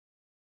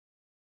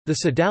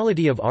The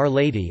Sodality of Our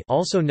Lady,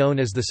 also known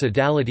as the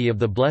Sodality of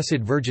the Blessed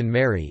Virgin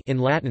Mary in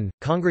Latin,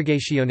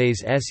 Congregationes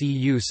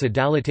seu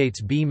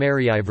Sodalitates B.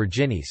 Mariae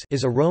Virginis,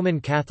 is a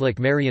Roman Catholic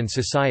Marian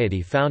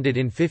society founded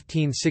in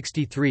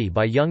 1563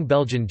 by young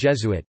Belgian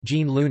Jesuit,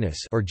 Jean Lunis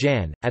or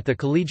Jan, at the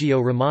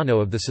Collegio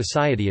Romano of the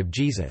Society of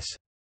Jesus.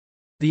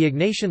 The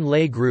Ignatian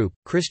lay group,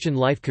 Christian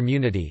life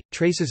community,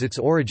 traces its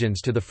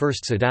origins to the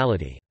first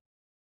sodality.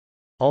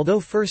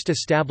 Although first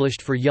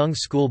established for young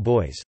school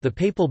boys, the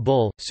papal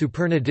bull,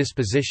 Superna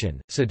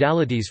Disposition,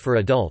 Sodalities for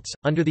adults,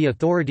 under the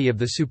authority of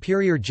the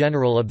Superior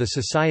General of the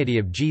Society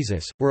of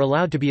Jesus, were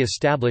allowed to be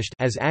established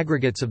as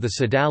aggregates of the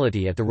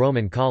sodality at the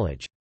Roman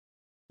College.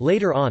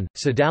 Later on,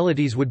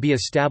 sodalities would be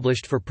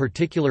established for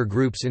particular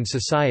groups in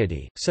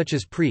society, such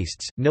as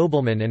priests,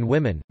 noblemen and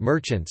women,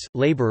 merchants,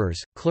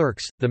 laborers,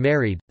 clerks, the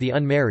married, the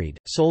unmarried,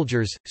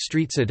 soldiers,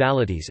 street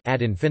sodalities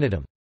ad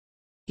infinitum.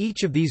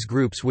 Each of these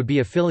groups would be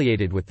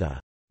affiliated with the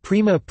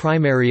Prima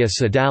Primaria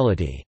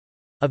Sodality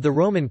of the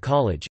Roman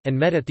College, and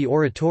met at the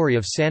Oratory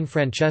of San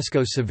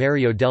Francesco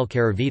Saverio del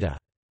Caravita.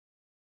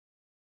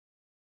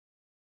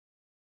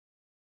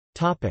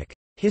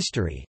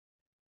 History.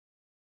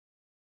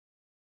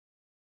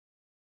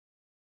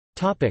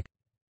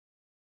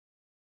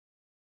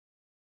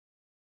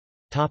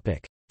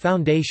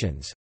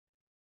 Foundations.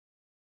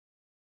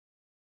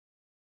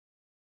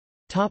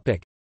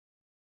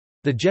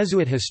 The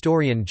Jesuit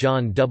historian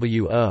John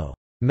W.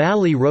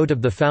 O'Malley wrote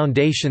of the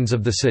foundations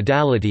of the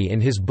sodality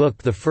in his book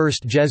The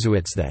First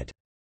Jesuits that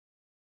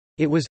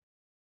it was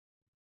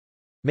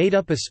made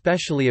up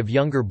especially of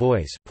younger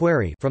boys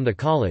pueri from the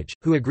college,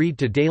 who agreed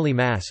to daily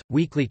mass,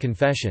 weekly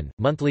confession,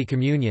 monthly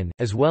communion,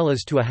 as well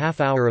as to a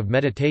half-hour of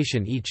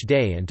meditation each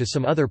day and to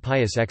some other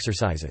pious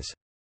exercises.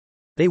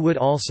 They would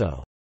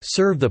also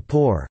serve the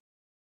poor.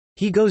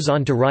 He goes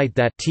on to write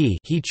that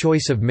he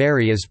choice of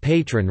Mary as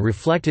patron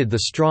reflected the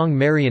strong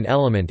Marian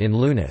element in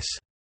Lunis'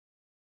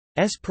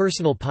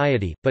 personal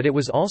piety, but it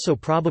was also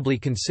probably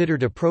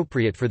considered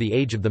appropriate for the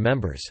age of the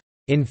members.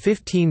 In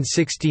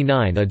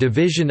 1569 a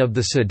division of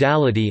the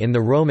sodality in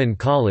the Roman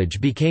College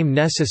became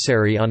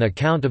necessary on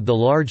account of the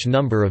large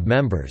number of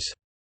members.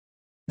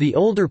 The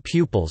older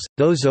pupils,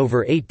 those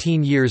over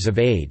 18 years of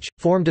age,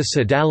 formed a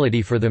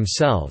sodality for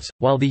themselves,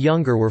 while the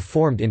younger were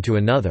formed into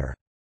another.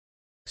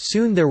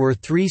 Soon there were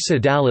 3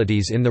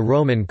 sodalities in the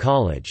Roman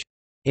College.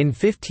 In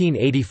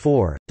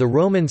 1584, the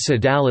Roman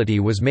sodality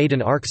was made an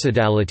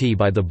archsodality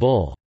by the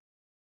bull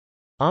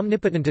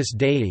Omnipotentus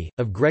Dei,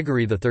 of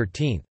Gregory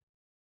XIII.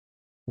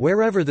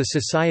 Wherever the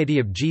Society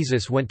of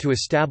Jesus went to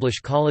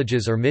establish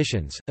colleges or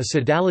missions, a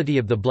sodality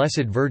of the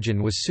Blessed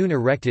Virgin was soon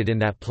erected in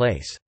that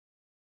place.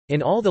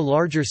 In all the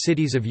larger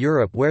cities of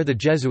Europe where the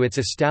Jesuits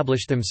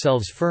established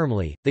themselves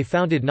firmly, they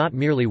founded not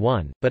merely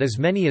one, but as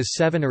many as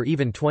 7 or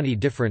even 20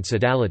 different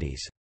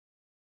sodalities.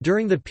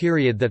 During the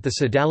period that the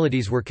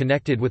sodalities were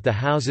connected with the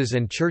houses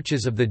and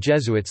churches of the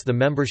Jesuits, the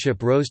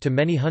membership rose to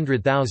many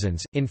hundred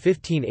thousands. In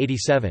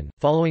 1587,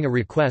 following a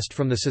request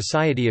from the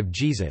Society of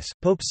Jesus,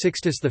 Pope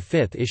Sixtus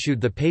V issued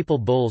the papal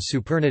bull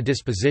Superna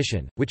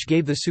Disposition, which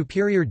gave the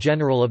Superior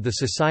General of the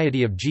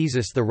Society of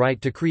Jesus the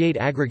right to create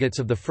aggregates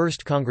of the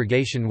first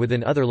congregation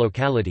within other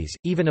localities,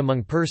 even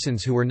among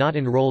persons who were not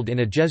enrolled in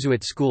a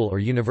Jesuit school or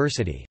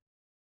university.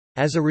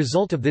 As a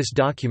result of this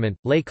document,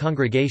 lay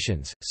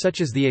congregations,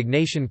 such as the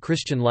Ignatian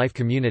Christian Life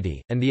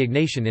Community, and the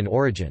Ignatian in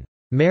origin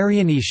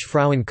Marianische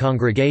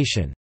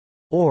Frauenkongregation,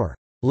 or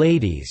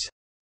Ladies'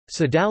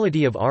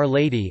 Sodality of Our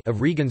Lady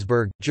of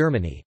Regensburg,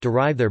 Germany,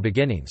 derive their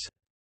beginnings.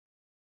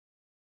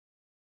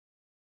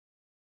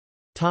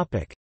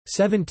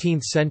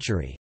 17th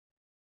century.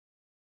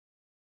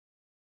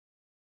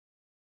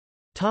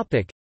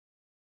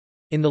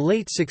 In the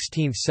late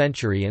 16th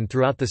century and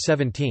throughout the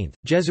 17th,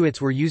 Jesuits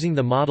were using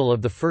the model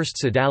of the first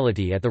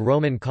sodality at the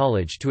Roman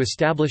College to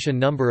establish a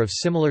number of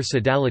similar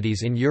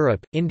sodalities in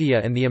Europe,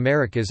 India and the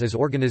Americas as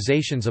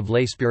organizations of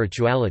lay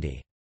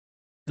spirituality.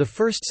 The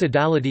first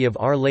Sodality of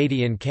Our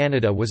Lady in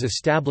Canada was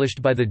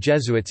established by the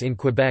Jesuits in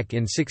Quebec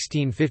in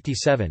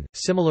 1657.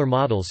 Similar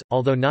models,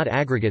 although not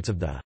aggregates of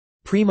the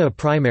Prima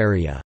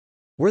Primaria,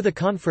 were the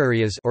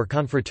confrerias or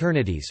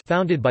confraternities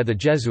founded by the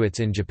Jesuits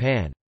in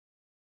Japan.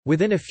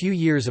 Within a few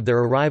years of their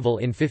arrival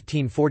in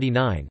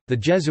 1549, the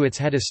Jesuits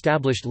had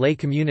established lay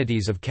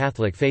communities of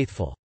Catholic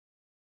faithful.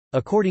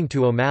 According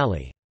to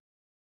O'Malley,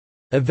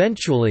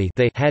 eventually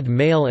they had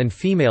male and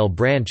female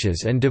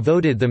branches and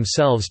devoted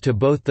themselves to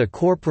both the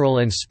corporal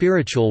and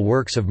spiritual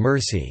works of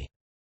mercy.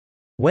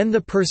 When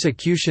the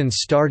persecutions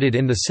started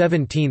in the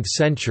 17th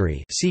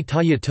century, see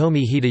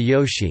Toyotomi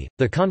Hideyoshi,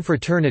 the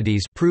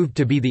confraternities proved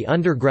to be the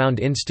underground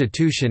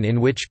institution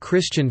in which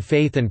Christian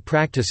faith and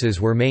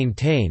practices were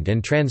maintained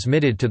and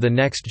transmitted to the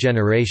next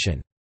generation.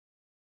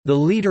 The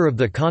leader of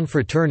the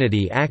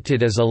confraternity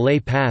acted as a lay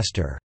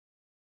pastor.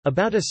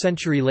 About a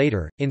century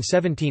later, in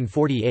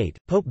 1748,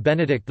 Pope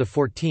Benedict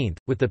XIV,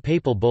 with the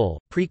papal bull,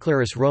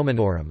 Praeclaris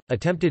Romanorum,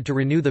 attempted to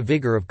renew the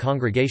vigor of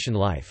congregation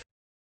life.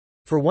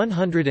 For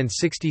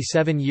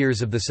 167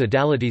 years of the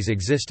sodality's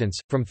existence,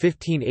 from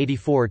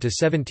 1584 to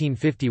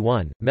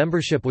 1751,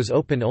 membership was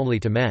open only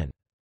to men.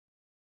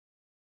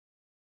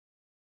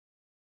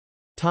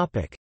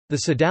 The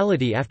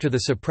Sodality after the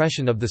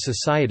suppression of the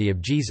Society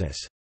of Jesus.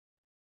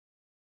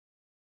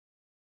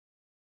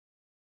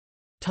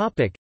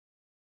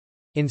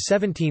 In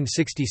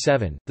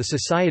 1767, the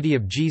Society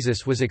of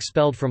Jesus was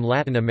expelled from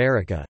Latin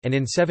America, and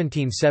in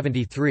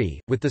 1773,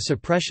 with the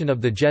suppression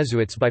of the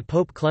Jesuits by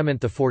Pope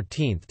Clement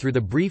XIV through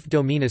the brief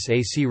Dominus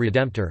AC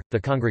Redemptor, the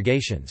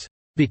congregations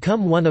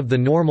become one of the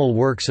normal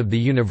works of the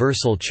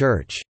Universal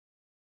Church.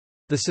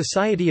 The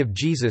Society of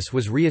Jesus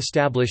was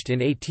re-established in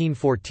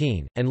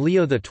 1814, and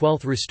Leo XII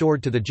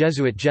restored to the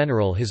Jesuit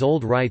general his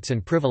old rights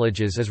and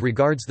privileges as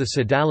regards the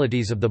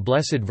Sodalities of the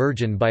Blessed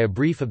Virgin by a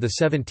brief of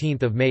 17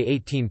 May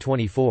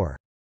 1824.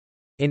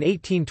 In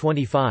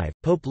 1825,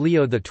 Pope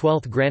Leo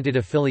XII granted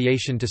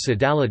affiliation to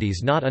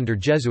Sodalities not under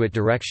Jesuit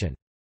direction.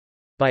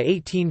 By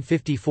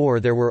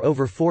 1854 there were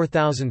over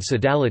 4,000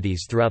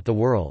 Sodalities throughout the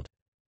world.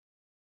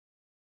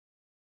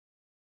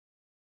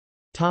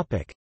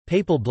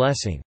 Papal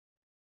blessing.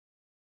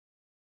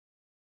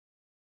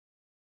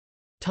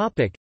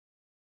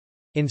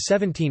 In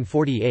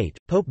 1748,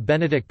 Pope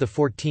Benedict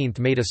XIV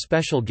made a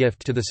special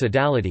gift to the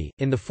Sodality,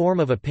 in the form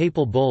of a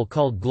papal bull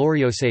called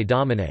Gloriose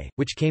Domine,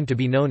 which came to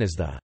be known as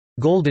the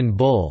Golden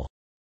Bull,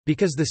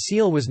 because the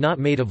seal was not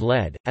made of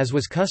lead, as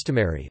was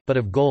customary, but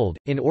of gold,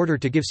 in order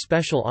to give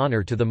special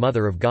honor to the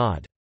Mother of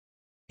God.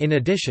 In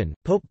addition,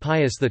 Pope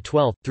Pius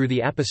XII, through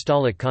the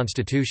Apostolic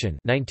Constitution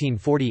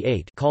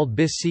 1948 called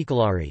Bis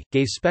Seculari,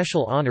 gave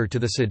special honor to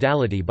the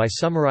Sodality by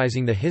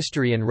summarizing the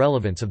history and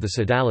relevance of the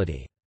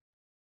Sodality.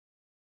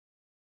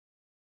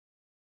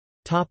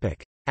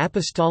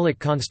 Apostolic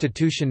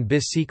Constitution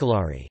Bis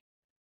Seculari.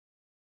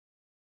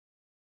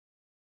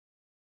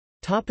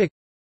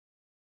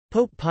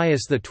 Pope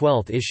Pius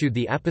XII issued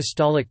the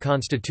Apostolic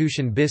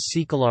Constitution Bis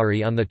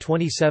Seculari on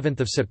 27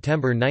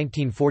 September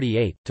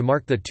 1948, to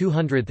mark the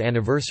 200th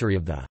anniversary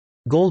of the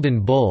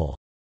 «Golden Bull»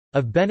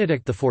 of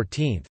Benedict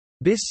XIV.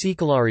 Bis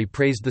Seculari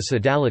praised the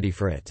Sodality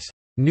for its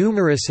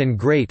 «numerous and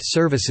great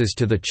services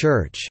to the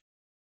Church»,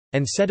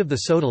 and said of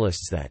the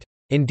Sodalists that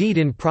indeed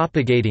in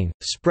propagating,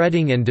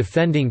 spreading and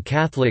defending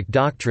Catholic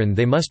doctrine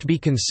they must be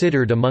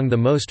considered among the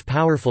most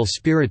powerful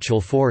spiritual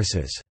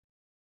forces.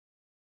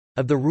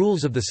 Of the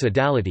rules of the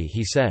Sodality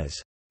he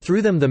says,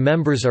 "Through them the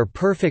members are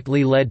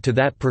perfectly led to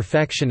that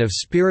perfection of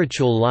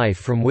spiritual life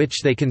from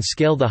which they can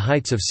scale the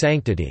heights of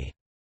sanctity,"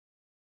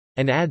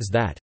 and adds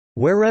that,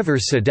 "Wherever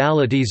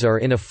Sodalities are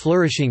in a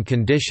flourishing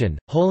condition,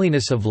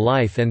 holiness of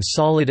life and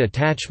solid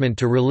attachment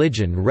to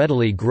religion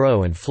readily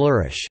grow and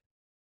flourish."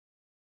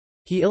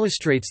 He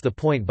illustrates the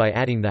point by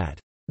adding that,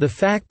 "The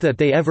fact that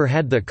they ever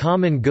had the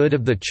common good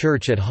of the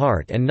Church at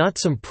heart and not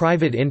some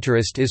private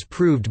interest is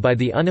proved by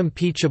the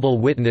unimpeachable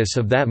witness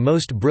of that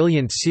most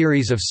brilliant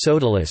series of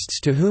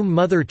Sodalists to whom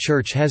Mother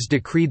Church has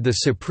decreed the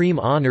supreme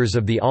honors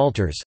of the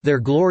altars. Their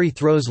glory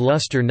throws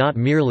luster not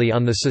merely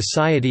on the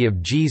Society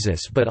of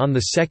Jesus but on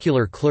the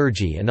secular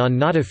clergy and on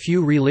not a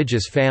few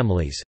religious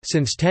families,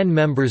 since 10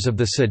 members of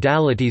the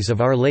Sodalities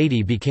of Our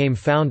Lady became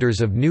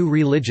founders of new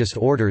religious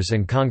orders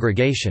and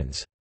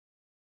congregations."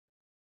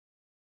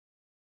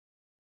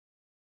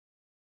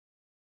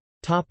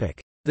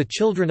 The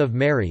Children of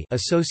Mary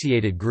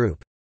associated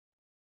group.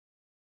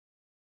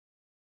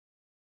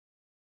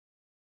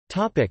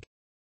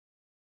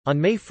 On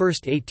May 1,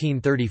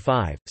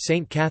 1835,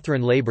 Saint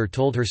Catherine Labour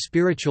told her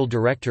spiritual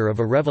director of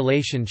a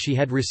revelation she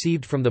had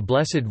received from the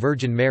Blessed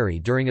Virgin Mary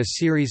during a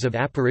series of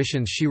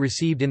apparitions she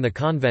received in the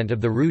convent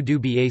of the Rue du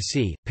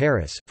Bac,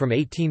 Paris, from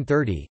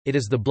 1830. "It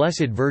is the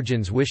Blessed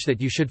Virgin's wish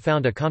that you should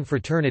found a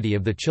confraternity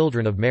of the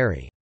Children of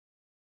Mary.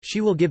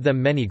 She will give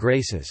them many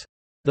graces.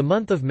 The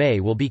month of May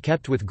will be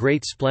kept with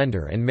great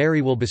splendor and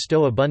Mary will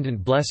bestow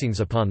abundant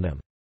blessings upon them."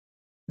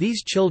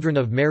 These Children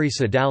of Mary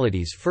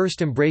Sodalities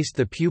first embraced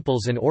the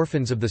pupils and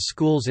orphans of the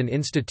schools and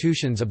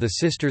institutions of the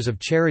Sisters of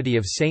Charity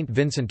of Saint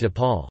Vincent de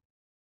Paul.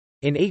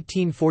 In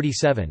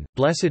 1847,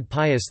 Blessed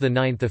Pius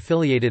IX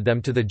affiliated them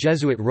to the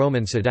Jesuit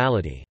Roman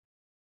Sodality.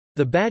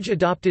 The badge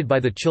adopted by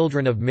the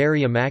Children of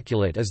Mary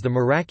Immaculate is the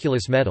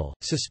Miraculous Medal,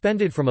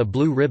 suspended from a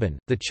blue ribbon.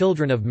 The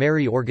Children of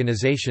Mary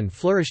organization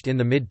flourished in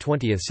the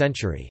mid-20th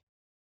century.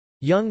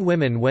 Young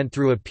women went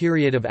through a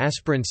period of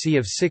aspirancy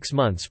of 6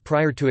 months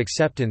prior to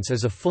acceptance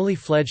as a fully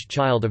fledged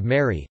Child of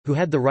Mary, who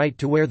had the right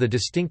to wear the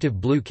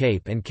distinctive blue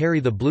cape and carry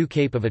the blue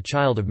cape of a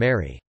Child of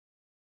Mary.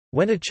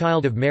 When a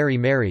Child of Mary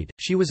married,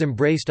 she was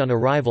embraced on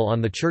arrival on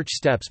the church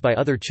steps by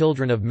other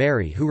Children of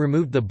Mary who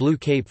removed the blue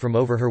cape from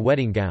over her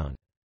wedding gown.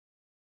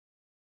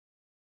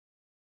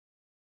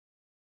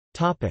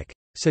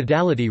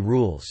 Sodality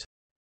rules.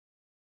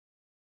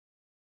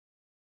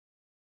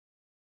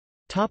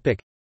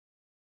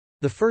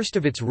 The first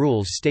of its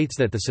rules states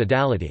that the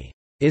Sodality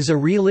is a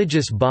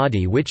religious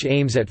body which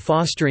aims at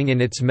fostering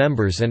in its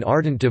members an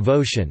ardent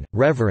devotion,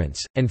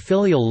 reverence, and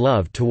filial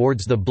love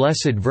towards the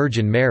Blessed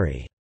Virgin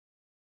Mary.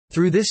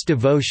 Through this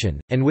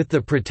devotion, and with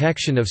the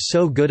protection of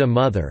so good a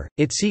mother,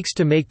 it seeks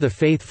to make the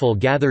faithful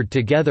gathered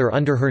together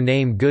under her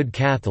name good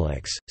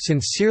Catholics,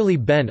 sincerely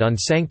bent on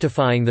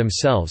sanctifying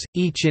themselves,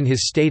 each in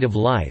his state of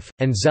life,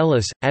 and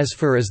zealous, as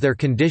far as their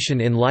condition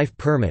in life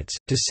permits,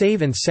 to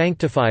save and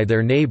sanctify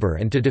their neighbor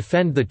and to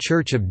defend the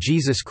Church of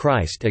Jesus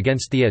Christ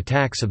against the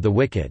attacks of the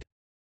wicked."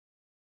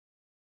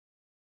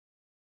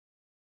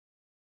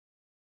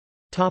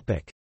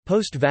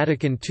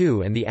 Post-Vatican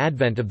II and the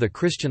advent of the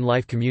Christian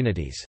life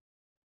communities.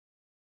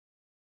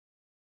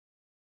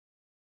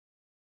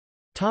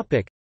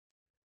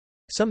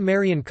 Some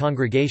Marian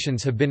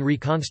congregations have been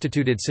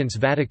reconstituted since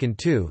Vatican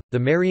II. The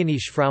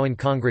Marianische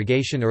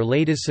Frauenkongregation or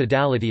Ladies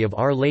Sodality of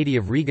Our Lady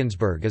of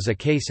Regensburg is a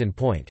case in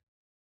point.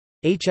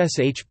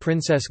 HSH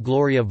Princess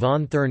Gloria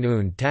von Thurn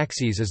und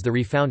Taxis is the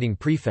refounding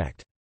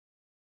prefect.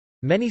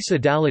 Many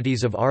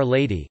Sodalities of Our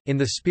Lady, in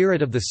the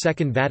spirit of the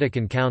Second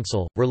Vatican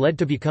Council, were led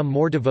to become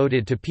more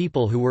devoted to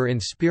people who were in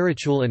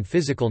spiritual and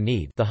physical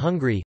need, the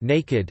hungry,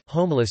 naked,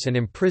 homeless and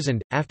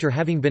imprisoned, after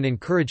having been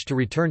encouraged to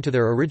return to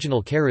their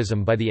original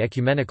charism by the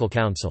Ecumenical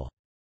Council.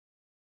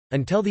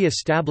 Until the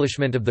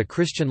establishment of the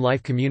Christian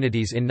life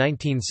communities in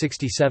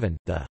 1967,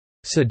 the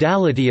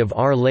Sodality of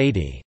Our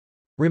Lady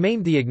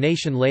remained the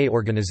Ignatian lay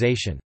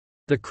organization.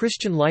 The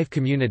Christian life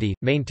community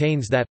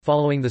maintains that,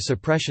 following the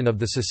suppression of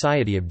the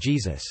Society of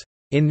Jesus,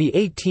 in the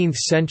 18th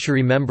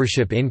century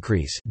membership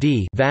increased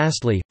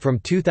vastly, from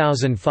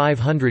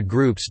 2,500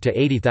 groups to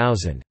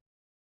 80,000.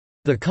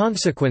 The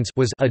consequence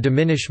was a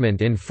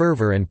diminishment in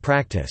fervor and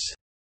practice.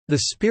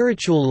 The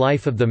spiritual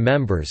life of the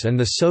members and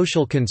the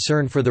social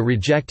concern for the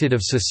rejected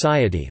of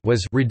society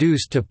was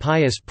reduced to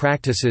pious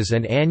practices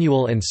and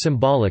annual and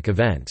symbolic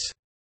events.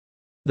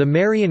 The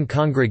Marian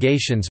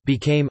congregations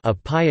became a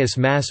pious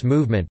mass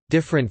movement,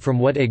 different from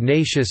what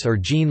Ignatius or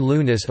Jean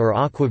Lunis or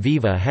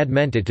Aquaviva had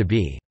meant it to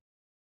be.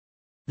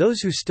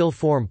 Those who still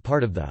form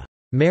part of the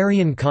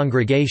Marian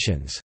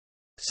congregations,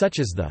 such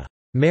as the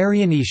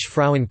Marianische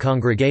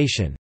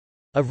Frauenkongregation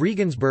of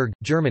Regensburg,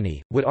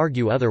 Germany, would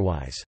argue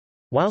otherwise.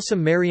 While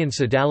some Marian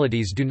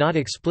sodalities do not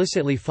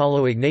explicitly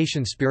follow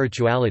Ignatian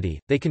spirituality,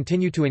 they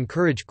continue to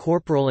encourage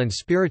corporal and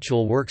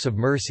spiritual works of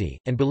mercy,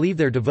 and believe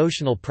their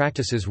devotional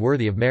practices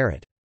worthy of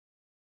merit.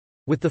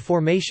 With the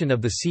formation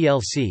of the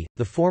CLC,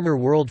 the former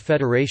World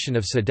Federation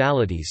of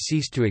Sodalities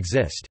ceased to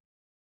exist.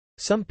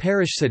 Some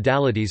parish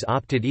sodalities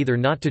opted either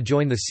not to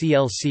join the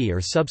CLC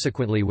or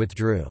subsequently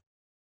withdrew.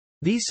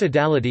 These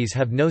sodalities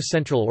have no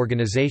central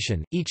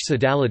organization, each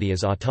sodality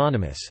is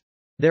autonomous.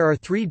 There are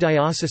 3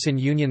 diocesan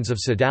unions of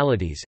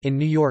sodalities, in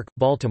New York,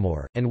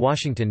 Baltimore, and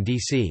Washington,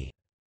 D.C.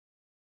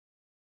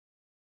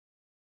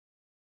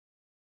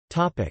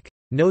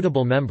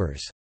 Notable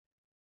members.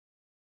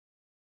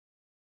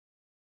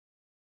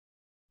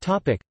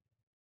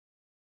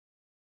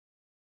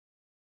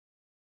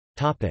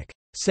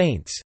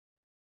 Saints.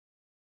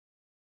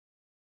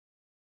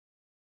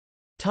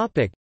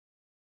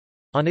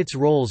 On its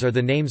rolls are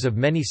the names of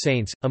many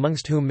saints,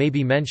 amongst whom may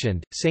be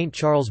mentioned, Saint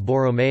Charles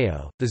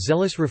Borromeo, the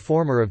zealous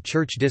reformer of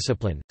church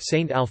discipline,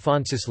 Saint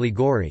Alphonsus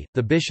Liguori,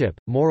 the bishop,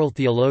 moral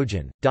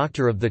theologian,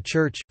 doctor of the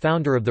Church,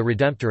 founder of the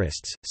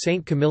Redemptorists,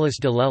 Saint Camillus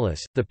de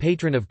Lellis, the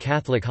patron of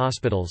Catholic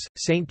hospitals,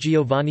 Saint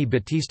Giovanni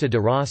Battista de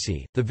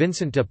Rossi, the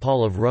Vincent de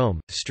Paul of Rome,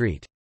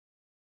 St.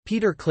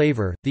 Peter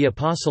Claver, the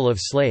Apostle of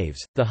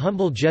Slaves, the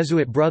humble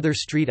Jesuit brother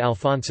St.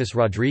 Alphonsus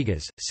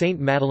Rodriguez, Saint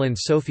Madeleine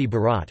Sophie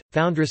Barat,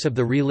 foundress of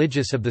the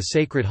Religious of the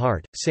Sacred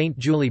Heart, Saint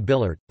Julie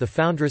Billart, the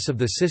foundress of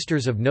the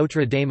Sisters of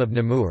Notre Dame of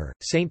Namur,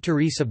 Saint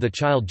Therese of the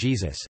Child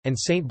Jesus, and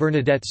Saint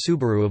Bernadette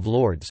Soubirous of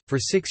Lourdes. For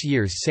 6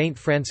 years Saint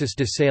Francis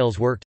de Sales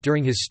worked,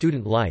 during his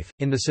student life,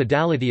 in the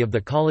sodality of the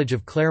College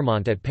of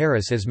Claremont at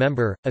Paris as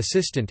member,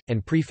 assistant,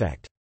 and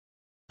prefect.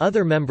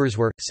 Other members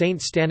were,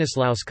 Saint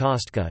Stanislaus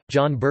Kostka,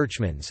 John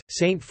Birchmans,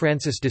 Saint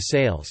Francis de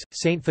Sales,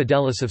 Saint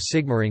Fidelis of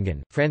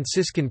Sigmaringen,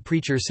 Franciscan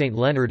preacher Saint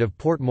Leonard of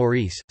Port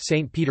Maurice,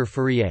 Saint Peter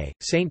Fourier,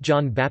 Saint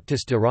John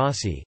Baptiste de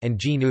Rossi, and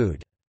Jean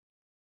Eudes.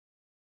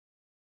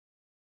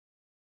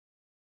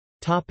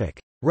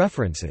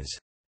 References.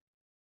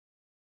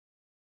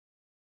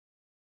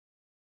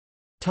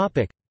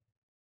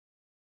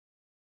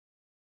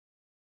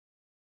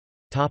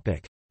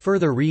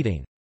 Further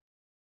reading.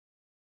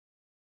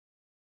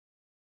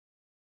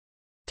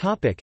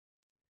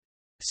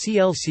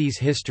 CLC's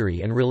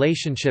History and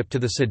Relationship to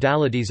the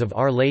Sodalities of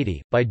Our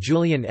Lady, by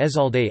Julian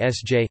Ezalde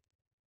S.J.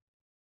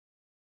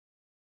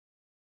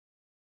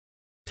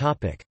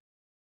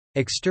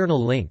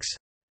 External links.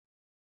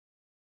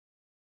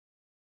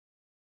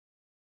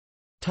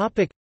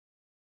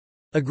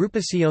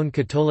 Agrupación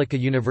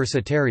Católica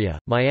Universitaria,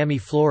 Miami,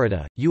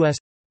 Florida, U.S.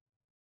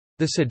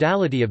 The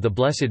Sodality of the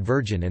Blessed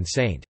Virgin and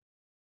St.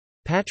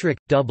 Patrick,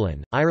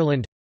 Dublin,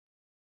 Ireland.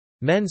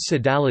 Men's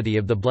Sodality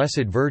of the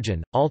Blessed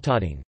Virgin,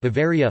 Altötting,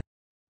 Bavaria.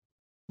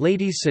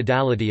 Ladies'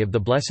 Sodality of the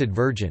Blessed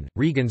Virgin,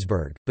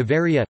 Regensburg,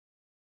 Bavaria.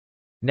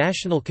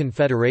 National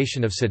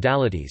Confederation of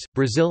Sodalities,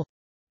 Brazil.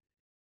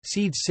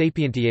 Seeds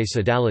Sapientiae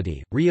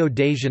Sodality, Rio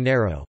de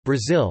Janeiro,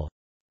 Brazil.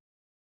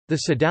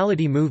 The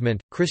Sodality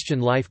Movement, Christian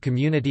Life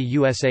Community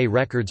USA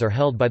records are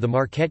held by the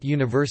Marquette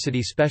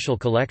University Special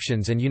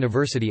Collections and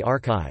University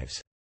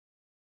Archives.